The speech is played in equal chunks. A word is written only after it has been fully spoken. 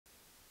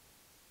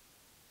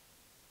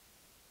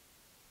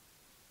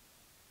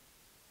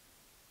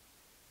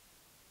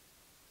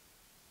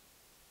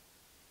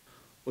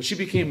Well, she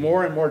became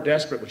more and more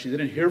desperate when she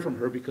didn't hear from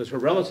her because her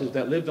relatives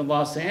that lived in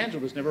Los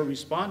Angeles never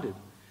responded.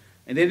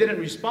 And they didn't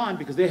respond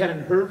because they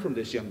hadn't heard from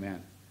this young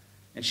man.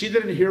 And she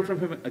didn't hear from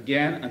him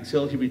again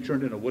until he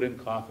returned in a wooden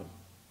coffin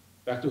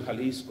back to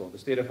Jalisco, the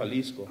state of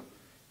Jalisco,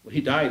 when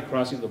he died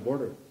crossing the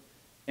border.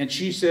 And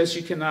she says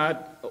she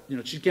cannot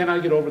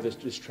get over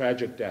this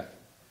tragic death.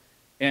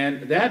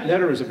 And that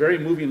letter is a very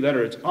moving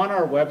letter. It's on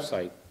our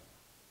website.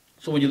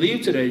 So when you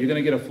leave today, you're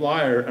going to get a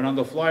flyer, and on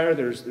the flyer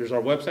there's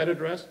our website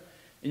address,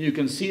 and you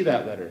can see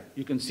that letter.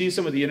 You can see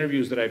some of the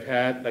interviews that I've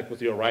had, like with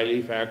the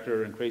O'Reilly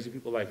Factor and crazy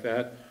people like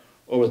that,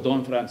 or with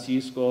Don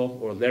Francisco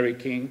or Larry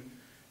King.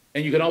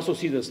 And you can also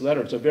see this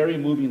letter. It's a very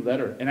moving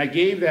letter. And I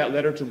gave that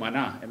letter to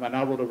Maná, and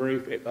Maná wrote a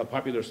very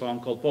popular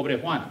song called Pobre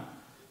Juan,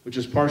 which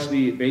is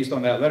partially based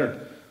on that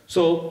letter.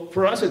 So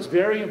for us, it's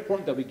very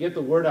important that we get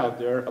the word out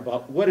there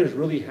about what is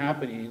really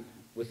happening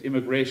with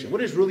immigration,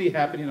 what is really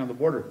happening on the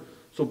border.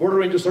 So Border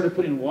Rangers started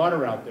putting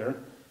water out there,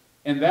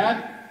 and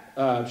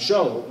that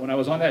show, when I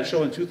was on that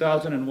show in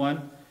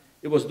 2001,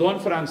 it was Don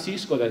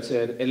Francisco that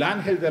said, El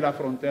Ángel de la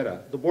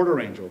Frontera, the border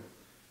angel.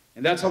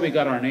 And that's how we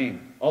got our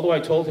name. Although I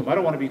told him, I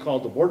don't want to be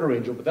called the Border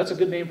Angel, but that's a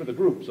good name for the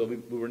group. So we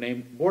were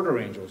named Border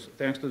Angels,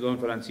 thanks to Don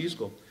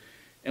Francisco.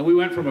 And we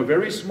went from a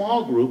very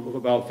small group of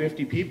about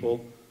 50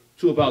 people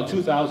to about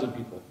 2,000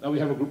 people. Now we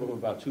have a group of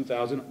about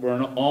 2,000. We're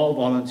an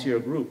all-volunteer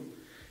group.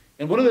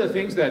 And one of the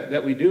things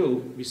that we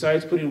do,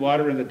 besides putting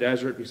water in the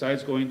desert,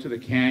 besides going to the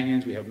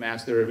canyons, we have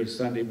mass there every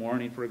Sunday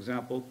morning, for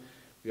example.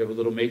 We have a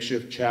little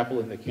makeshift chapel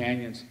in the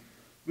canyons.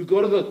 We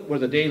go to where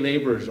the day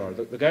laborers are,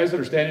 the guys that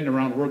are standing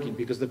around working,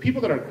 because the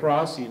people that are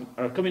crossing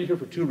are coming here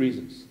for two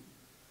reasons.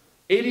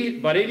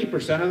 About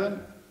 80% of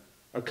them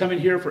are coming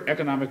here for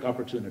economic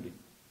opportunity.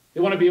 They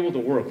want to be able to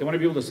work. They want to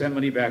be able to send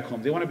money back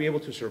home. They want to be able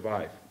to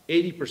survive.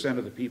 80%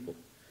 of the people.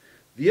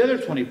 The other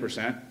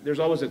 20%, there's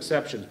always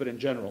exceptions, but in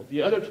general,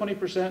 the other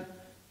 20%,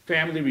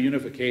 family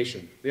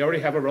reunification. They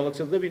already have a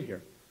relative living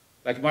here.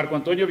 Like Marco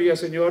Antonio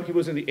Villaseñor, he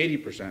was in the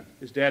 80%.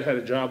 His dad had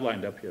a job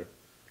lined up here.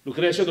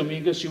 Lucrecia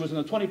Dominguez, she was in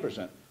the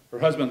 20%. Her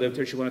husband lived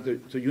here. She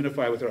wanted to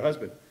unify with her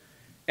husband.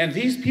 And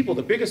these people,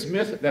 the biggest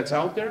myth that's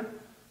out there,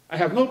 I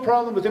have no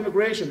problem with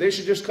immigration. They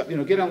should just get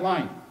in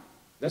line.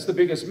 That's the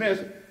biggest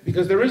myth,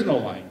 because there is no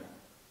line.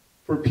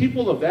 For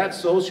people of that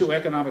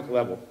socioeconomic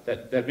level,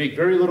 that make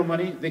very little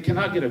money, they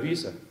cannot get a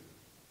visa.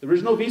 There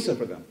is no visa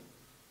for them.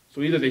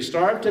 So either they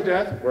starve to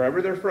death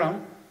wherever they're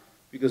from,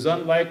 because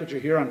unlike what you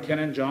hear on Ken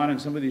and John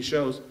and some of these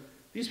shows,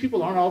 these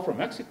people aren't all from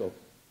Mexico.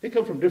 They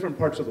come from different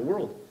parts of the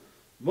world.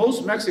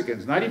 Most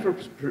Mexicans,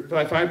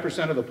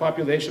 95% of the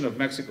population of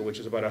Mexico, which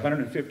is about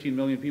 115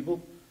 million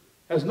people,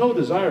 has no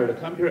desire to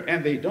come here,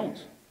 and they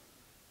don't,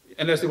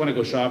 unless they want to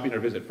go shopping or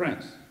visit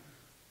friends.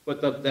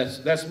 But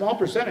that small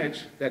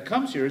percentage that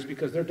comes here is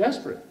because they're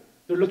desperate.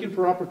 They're looking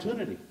for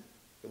opportunity.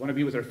 They want to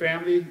be with their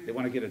family. They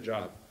want to get a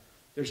job.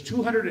 There's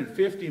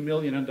 250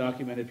 million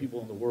undocumented people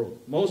in the world.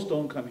 Most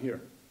don't come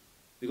here.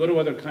 They go to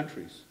other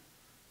countries.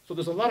 So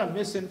there's a lot of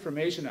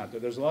misinformation out there.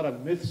 There's a lot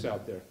of myths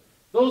out there.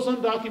 Those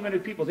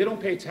undocumented people, they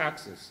don't pay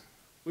taxes.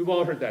 We've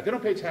all heard that. They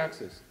don't pay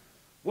taxes.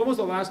 When was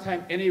the last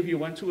time any of you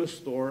went to a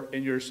store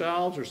and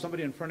yourselves or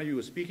somebody in front of you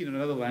was speaking in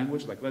another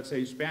language, like let's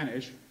say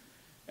Spanish,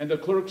 and the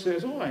clerk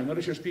says, oh, I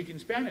notice you're speaking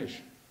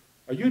Spanish.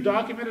 Are you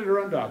documented or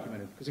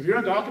undocumented? Because if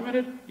you're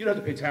undocumented, you don't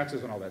have to pay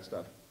taxes and all that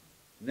stuff.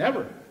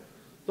 Never.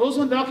 Those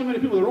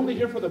undocumented people, they're only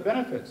here for the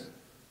benefits.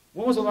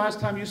 When was the last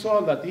time you saw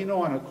a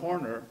Latino on a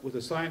corner with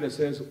a sign that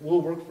says,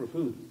 we'll work for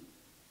food?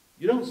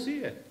 You don't see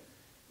it.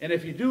 And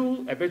if you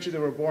do, I bet you they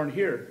were born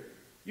here.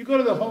 You go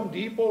to the Home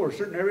Depot or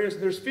certain areas,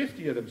 and there's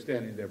 50 of them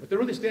standing there, but they're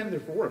really standing there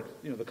for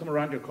work. They come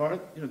around your car,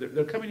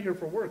 they're coming here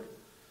for work.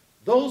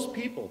 Those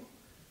people,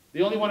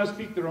 they only want to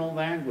speak their own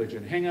language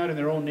and hang out in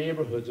their own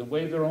neighborhoods and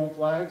wave their own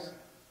flags.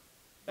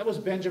 That was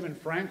Benjamin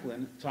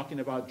Franklin talking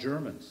about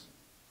Germans.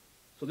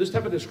 So this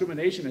type of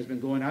discrimination has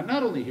been going on,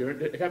 not only here,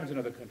 it happens in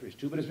other countries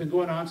too, but it's been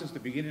going on since the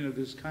beginning of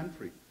this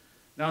country.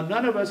 Now,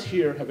 none of us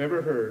here have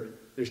ever heard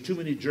there's too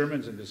many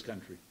Germans in this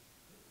country.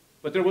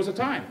 But there was a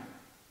time.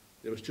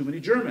 There was too many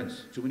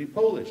Germans, too many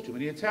Polish, too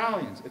many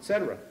Italians,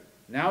 etc.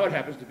 Now it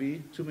happens to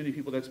be too many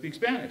people that speak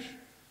Spanish.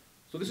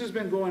 So this has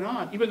been going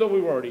on, even though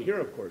we were already here,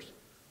 of course.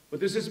 But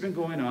this has been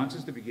going on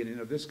since the beginning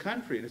of this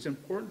country, and it's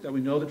important that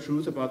we know the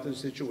truth about this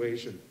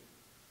situation.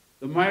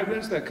 The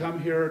migrants that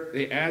come here,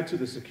 they add to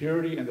the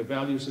security and the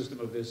value system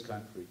of this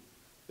country.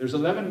 There's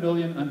 11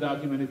 million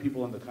undocumented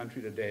people in the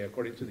country today,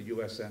 according to the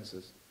US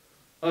Census.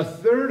 A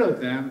third of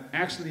them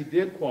actually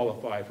did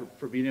qualify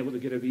for being able to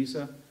get a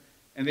visa,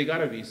 and they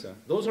got a visa.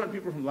 Those aren't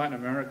people from Latin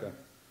America.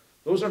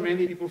 Those are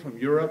mainly people from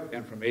Europe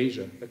and from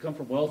Asia that come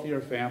from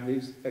wealthier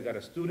families that got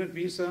a student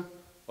visa,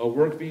 a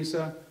work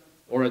visa,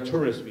 or a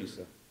tourist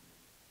visa.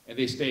 And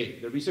they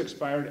stayed. Their visa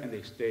expired and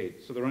they stayed,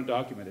 so they're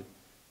undocumented.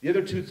 The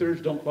other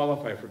 2/3 don't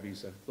qualify for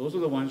visa. Those are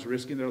the ones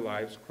risking their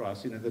lives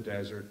crossing in the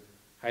desert,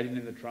 hiding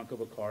in the trunk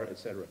of a car,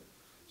 etc.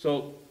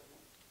 So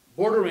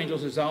Border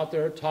Angels is out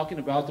there talking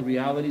about the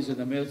realities and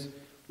the myths.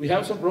 We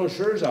have some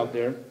brochures out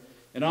there,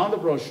 and on the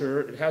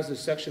brochure, it has this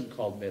section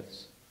called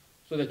Myths.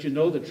 so that you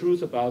know the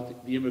truth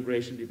about the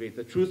immigration debate,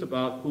 the truth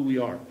about who we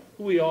are,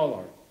 who we all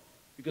are.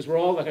 Because we're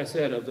all, like I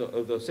said,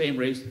 of the same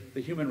race, the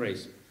human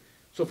race.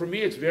 So for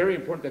me, it's very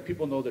important that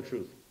people know the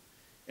truth.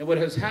 And what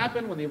has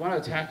happened when they want to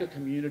attack a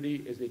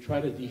community is they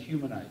try to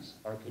dehumanize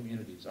our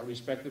communities, our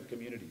respective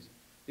communities.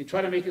 They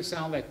try to make it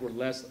sound like we're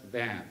less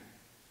than.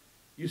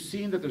 You've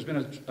seen that there's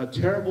been a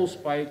terrible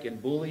spike in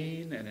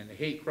bullying and in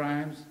hate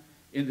crimes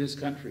in this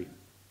country.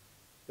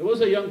 There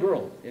was a young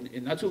girl,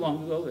 not too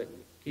long ago, that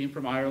came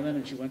from Ireland,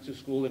 and she went to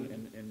school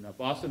in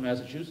Boston,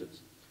 Massachusetts.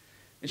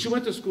 And she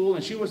went to school,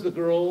 and she was the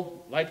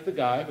girl, like the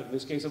guy, but in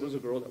this case it was a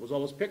girl, that was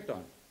always picked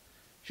on.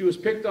 She was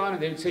picked on,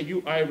 and they would say,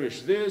 you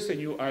Irish this, and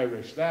you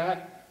Irish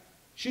that.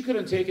 She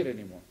couldn't take it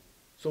anymore.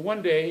 So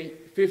one day,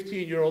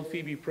 15-year-old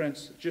Phoebe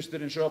Prince just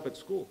didn't show up at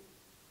school.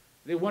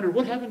 They wondered,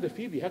 what happened to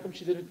Phoebe? How come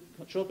she didn't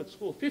show up at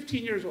school?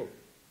 15 years old.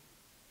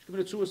 She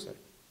committed suicide.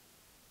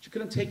 She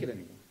couldn't take it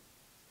anymore.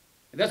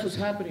 And that's what's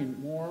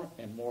happening more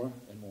and more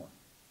and more.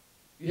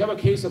 You have a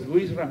case of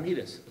Luis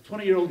Ramirez, a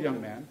 20-year-old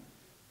young man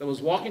that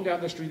was walking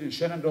down the street in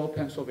Shenandoah,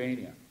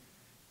 Pennsylvania.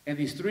 And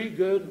these three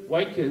good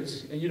white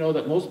kids, and you know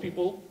that most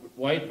people,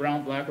 white,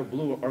 brown, black, or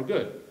blue, are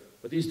good.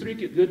 But these three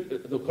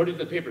good, according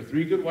to the paper,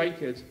 three good white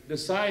kids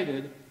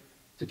decided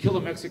to kill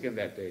a Mexican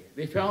that day.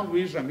 They found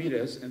Luis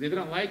Ramirez, and they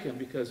didn't like him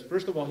because,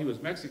 first of all, he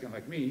was Mexican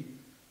like me,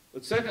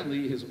 but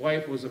secondly, his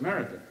wife was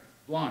American,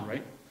 blonde,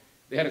 right?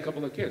 They had a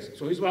couple of kids.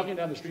 So he's walking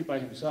down the street by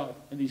himself,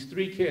 and these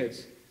three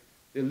kids,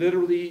 they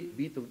literally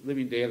beat the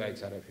living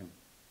daylights out of him,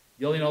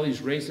 yelling all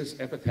these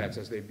racist epithets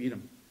as they beat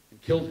him and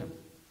killed him.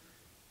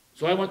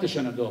 So I went to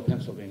Shenandoah,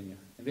 Pennsylvania,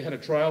 and they had a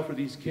trial for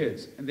these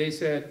kids, and they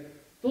said,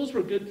 those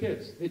were good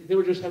kids. They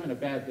were just having a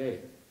bad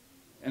day.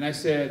 And I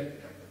said,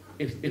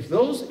 if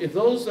those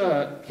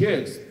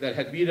kids that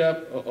had beat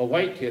up a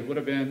white kid would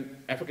have been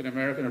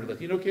African-American or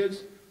Latino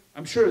kids,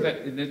 I'm sure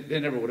that they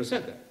never would have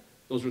said that.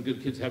 Those were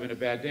good kids having a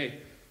bad day.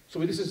 So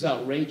this is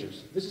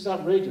outrageous. This is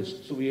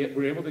outrageous. So we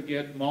were able to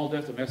get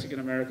MALDEF, the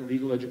Mexican-American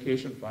Legal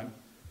Education Fund,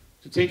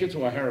 to take it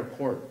to a higher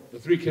court. The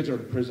three kids are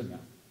in prison now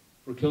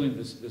for killing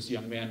this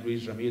young man,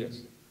 Luis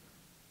Ramirez.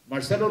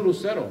 Marcelo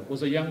Lucero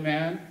was a young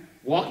man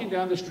walking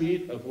down the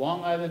street of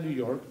Long Island, New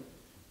York,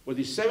 where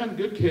these 7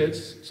 good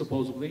kids,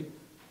 supposedly,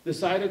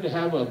 decided to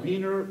have a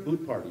Wiener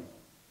boot party.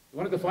 They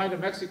wanted to find a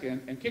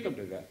Mexican and kick him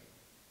to death.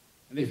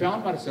 And they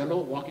found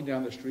Marcelo walking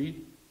down the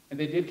street, and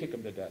they did kick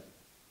him to death.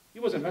 He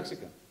wasn't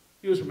Mexican.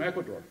 He was from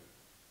Ecuador.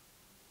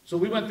 So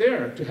we went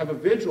there to have a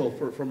vigil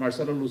for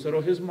Marcelo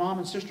Lucero. His mom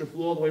and sister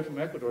flew all the way from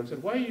Ecuador and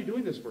said, why are you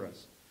doing this for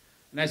us?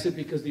 And I said,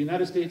 because the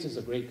United States is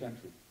a great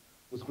country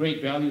with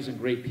great values and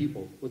great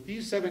people. What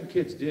these 7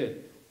 kids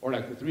did, or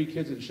like the 3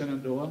 kids in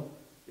Shenandoah,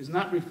 is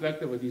not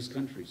reflective of these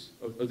countries,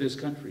 of this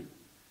country.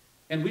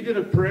 And we did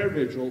a prayer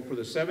vigil for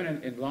the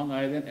 7 in Long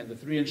Island and the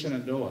 3 in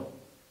Shenandoah.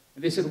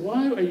 And they said,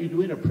 why are you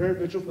doing a prayer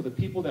vigil for the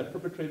people that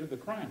perpetrated the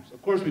crimes?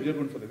 Of course, we did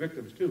one for the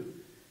victims too.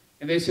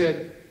 And they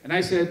said, and I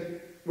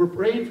said, we're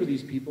praying for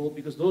these people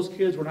because those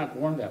kids were not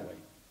born that way.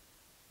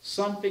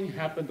 Something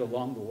happened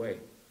along the way.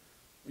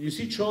 When you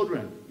see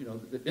children, you know,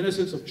 the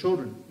innocence of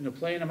children, you know,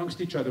 playing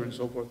amongst each other and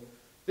so forth,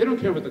 they don't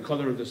care what the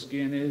color of the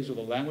skin is or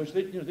the language.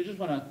 They just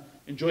want to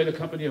enjoy the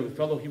company of a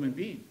fellow human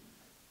being.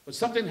 But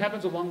something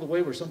happens along the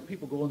way where some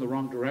people go in the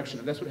wrong direction,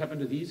 and that's what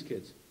happened to these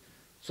kids.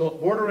 So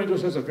Border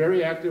Angels has a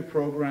very active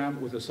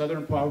program with the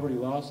Southern Poverty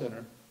Law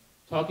Center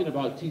talking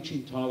about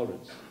teaching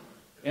tolerance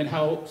and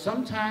how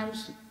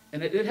sometimes,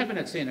 and it happened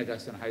at St.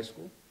 Augustine High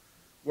School,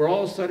 where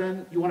all of a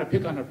sudden you want to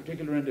pick on a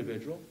particular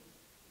individual,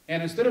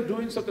 and instead of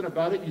doing something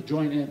about it, you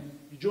join in.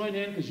 You join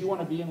in because you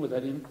want to be in with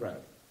that in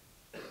crowd.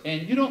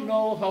 And you don't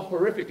know how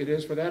horrific it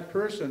is for that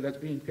person that's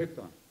being picked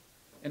on,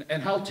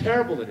 and how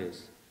terrible it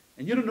is.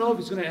 And you don't know if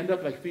it's going to end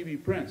up like Phoebe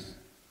Prince.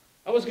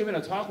 I was giving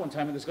a talk one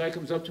time, and this guy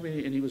comes up to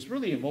me, and he was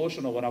really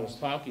emotional when I was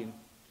talking.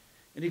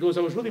 And he goes,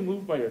 I was really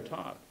moved by your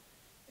talk.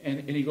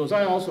 And he goes,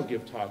 I also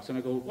give talks. And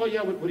I go, well,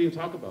 yeah, what do you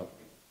talk about?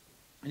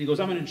 And he goes,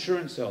 I'm an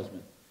insurance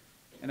salesman.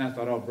 And I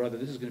thought, oh, brother,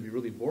 this is going to be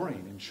really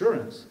boring,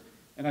 insurance.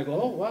 And I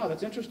go, oh, wow,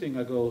 that's interesting.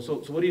 I go,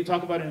 so what do you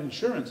talk about in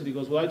insurance? And he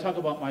goes, well, I talk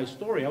about my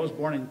story. I was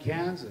born in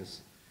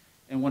Kansas.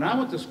 And when I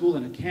went to school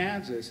in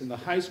Kansas, in the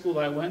high school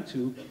I went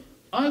to,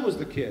 I was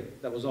the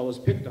kid that was always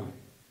picked on.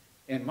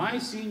 And my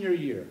senior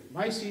year,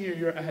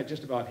 I had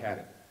just about had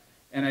it.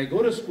 And I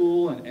go to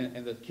school,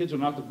 and the kids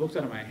would knock the books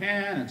out of my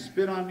hand and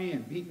spit on me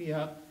and beat me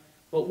up.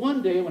 But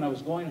one day when I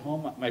was going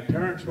home, my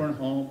parents weren't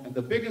home, and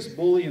the biggest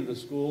bully in the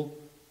school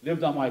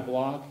lived on my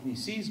block, and he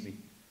sees me.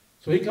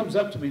 So he comes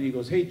up to me and he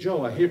goes, hey,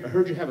 Joe, I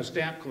heard you have a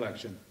stamp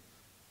collection.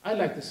 I'd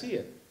like to see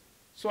it.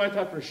 So I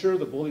thought for sure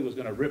the bully was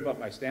going to rip up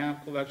my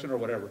stamp collection or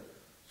whatever.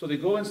 So they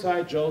go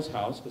inside Joe's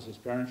house because his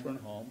parents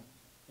weren't home,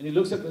 and he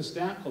looks at the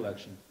stamp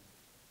collection.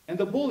 And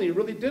the bully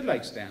really did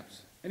like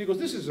stamps. And he goes,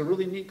 this is a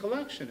really neat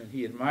collection. And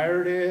he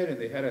admired it, and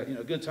they had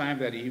a good time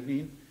that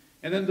evening.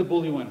 And then the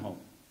bully went home.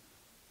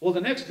 Well,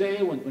 the next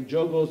day when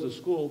Joe goes to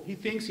school, he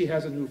thinks he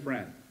has a new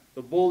friend.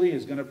 The bully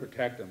is going to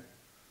protect him.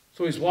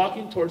 So he's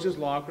walking towards his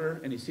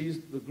locker, and he sees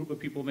the group of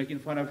people making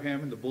fun of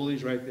him, and the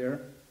bully's right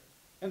there.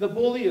 And the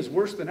bully is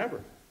worse than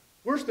ever.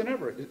 Worse than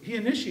ever. He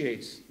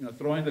initiates,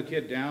 throwing the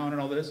kid down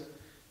and all this.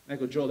 And I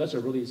go, Joe, that's a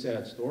really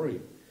sad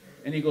story.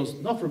 And he goes,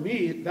 no, for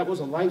me, that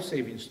was a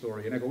life-saving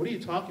story. And I go, what are you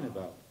talking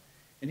about?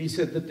 And he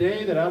said, the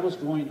day that I was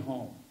going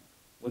home,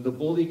 when the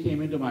bully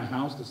came into my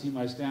house to see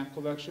my stamp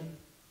collection,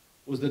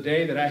 was the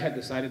day that I had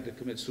decided to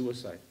commit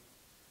suicide.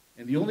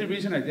 And the only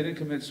reason I didn't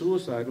commit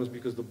suicide was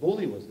because the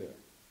bully was there.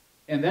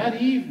 And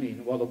that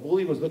evening, while the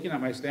bully was looking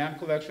at my stamp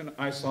collection,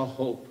 I saw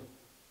hope.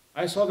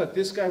 I saw that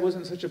this guy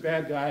wasn't such a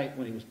bad guy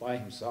when he was by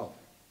himself.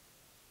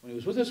 When he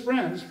was with his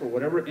friends, for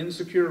whatever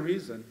insecure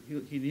reason,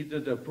 he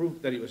needed to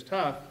prove that he was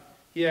tough,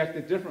 he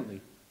acted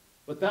differently.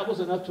 But that was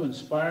enough to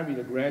inspire me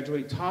to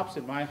graduate tops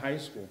in my high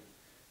school.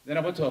 Then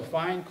I went to a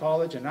fine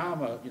college, and now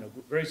I'm a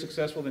very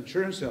successful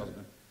insurance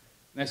salesman.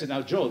 And I said,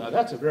 now, Joe,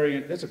 that's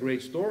a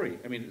great story.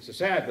 I mean, it's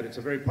sad, but it's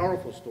a very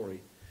powerful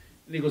story.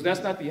 And he goes,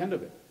 that's not the end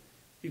of it.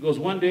 He goes,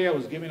 one day I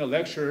was giving a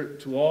lecture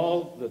to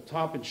all the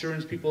top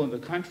insurance people in the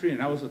country,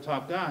 and I was the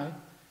top guy.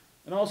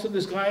 And all of a sudden,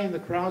 this guy in the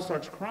crowd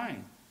starts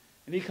crying.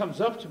 And he comes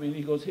up to me, and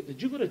he goes, hey,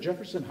 did you go to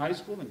Jefferson High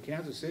School in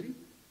Kansas City? And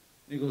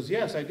he goes,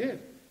 yes, I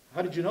did.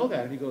 How did you know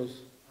that? And he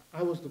goes,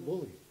 I was the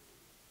bully.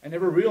 I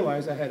never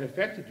realized I had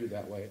affected you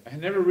that way. I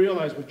never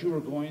realized what you were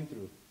going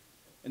through.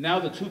 And now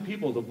the two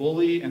people, the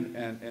bully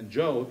and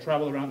Joe,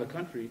 travel around the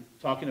country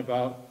talking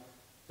about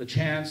the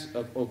chance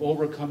of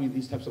overcoming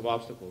these types of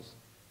obstacles.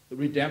 The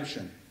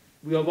redemption.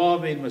 We have all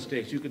made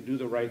mistakes. You can do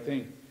the right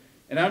thing.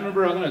 And I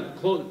remember, I'm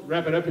going to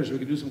wrap it up here so we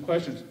can do some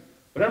questions.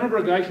 But I remember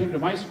a guy came to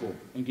my school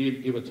and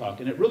gave a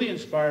talk, and it really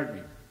inspired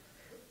me.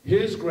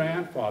 His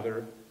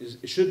grandfather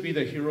should be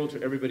the hero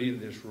to everybody in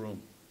this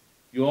room.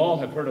 You all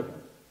have heard of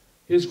him.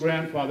 His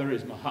grandfather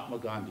is Mahatma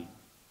Gandhi.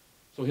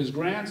 So his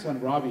grandson,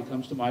 Ravi,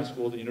 comes to my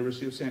school, the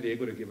University of San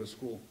Diego, to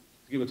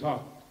give a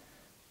talk.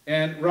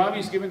 And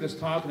Ravi's giving this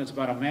talk, and it's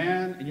about a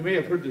man, and you may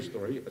have heard this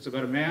story. It's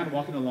about a man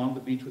walking along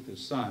the beach with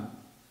his son,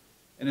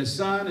 and his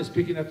son is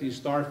picking up these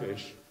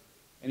starfish,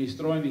 and he's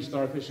throwing these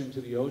starfish into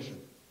the ocean.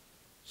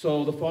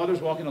 So the father's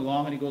walking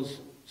along, and he goes,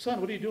 son,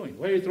 what are you doing?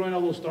 Why are you throwing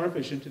all those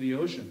starfish into the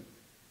ocean?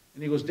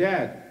 And he goes,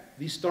 Dad,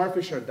 these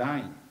starfish are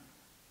dying.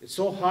 It's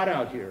so hot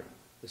out here.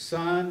 The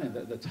sun and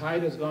the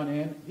tide has gone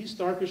in. These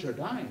starfish are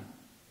dying.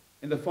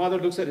 And the father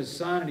looks at his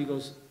son, and he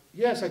goes,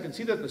 yes, I can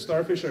see that the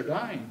starfish are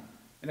dying.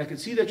 And I can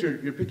see that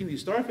you're picking these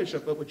starfish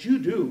up, but what you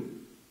do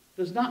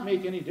does not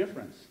make any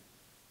difference.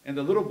 And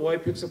the little boy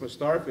picks up a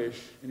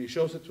starfish, and he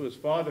shows it to his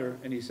father,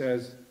 and he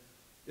says,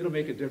 it'll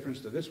make a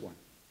difference to this one.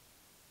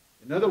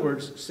 In other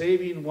words,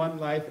 saving one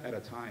life at a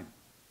time.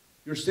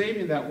 You're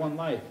saving that one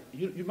life.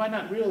 You might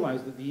not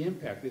realize that the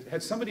impact.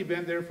 Had somebody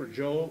been there for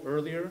Joe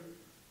earlier,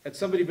 had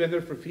somebody been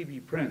there for Phoebe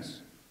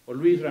Prince, or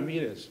Luis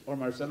Ramirez, or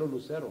Marcelo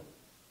Lucero,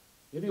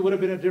 maybe it would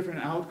have been a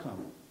different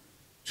outcome.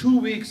 2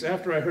 weeks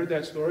after I heard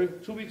that story,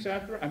 2 weeks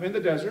after, I'm in the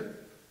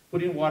desert,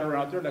 putting water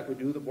out there like we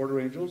do, the Border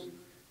Angels,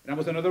 and I'm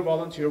with another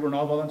volunteer. We're an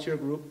all-volunteer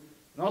group.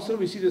 And all of a sudden,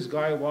 we see this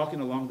guy walking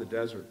along the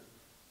desert,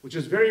 which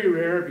is very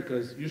rare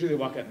because usually they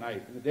walk at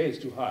night. In the day, it's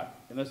too hot,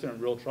 unless they're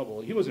in real trouble.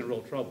 He was in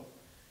real trouble.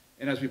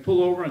 And as we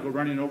pull over and go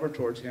running over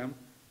towards him,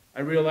 I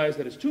realize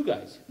that it's two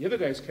guys. The other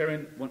guy's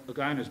carrying a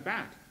guy on his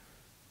back.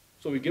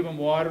 So we give him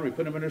water. We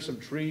put him under some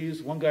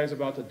trees. One guy's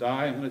about to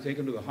die. I'm going to take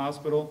him to the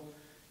hospital.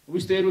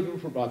 We stayed with him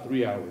for about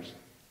 3 hours.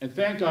 And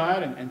thank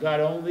God, and God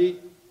only,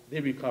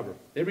 they recover.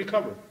 They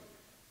recover.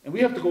 And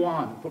we have to go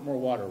on and put more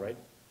water, right?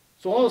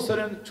 So all of a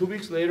sudden, 2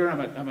 weeks later,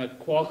 I'm at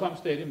Qualcomm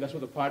Stadium. That's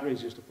where the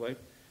Padres used to play.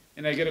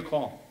 And I get a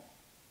call.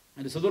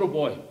 And it's a little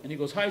boy. And he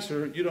goes, hi,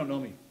 sir, you don't know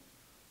me.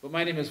 But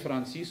my name is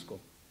Francisco.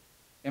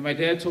 And my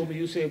dad told me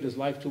you saved his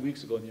life 2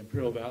 weeks ago in the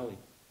Imperial Valley.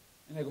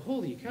 And I go,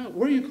 holy cow,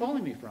 where are you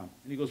calling me from?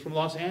 And he goes, from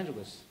Los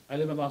Angeles. I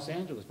live in Los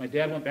Angeles. My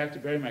dad went back to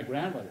bury my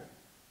grandmother.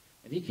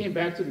 And he came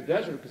back to the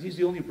desert because he's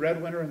the only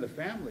breadwinner in the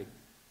family.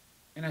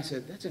 And I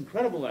said, that's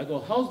incredible. I go,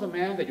 how's the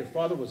man that your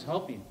father was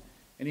helping?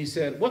 And he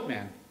said, what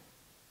man?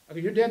 I go,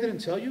 your dad didn't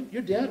tell you?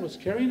 Your dad was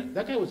carrying,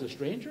 that guy was a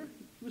stranger?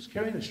 He was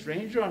carrying a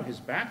stranger on his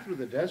back through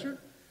the desert?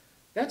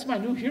 That's my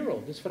new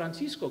hero, this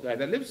Francisco guy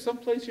that lives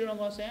someplace here in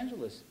Los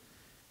Angeles.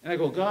 And I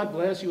go, God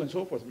bless you, and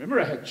so forth. Remember,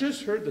 I had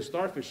just heard the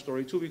starfish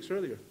story 2 weeks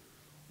earlier.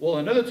 Well,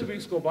 another 2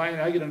 weeks go by, and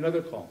I get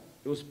another call.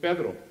 It was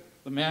Pedro,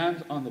 the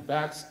man on the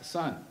back's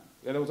son,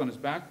 the guy that was on his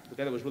back, the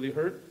guy that was really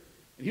hurt.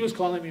 And he was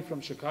calling me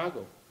from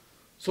Chicago.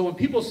 So when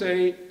people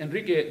say,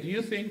 Enrique, do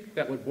you think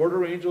that what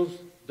Border Angels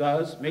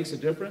does makes a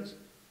difference?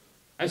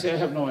 I say, I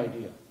have no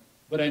idea.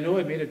 But I know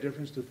it made a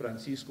difference to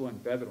Francisco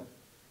and Pedro.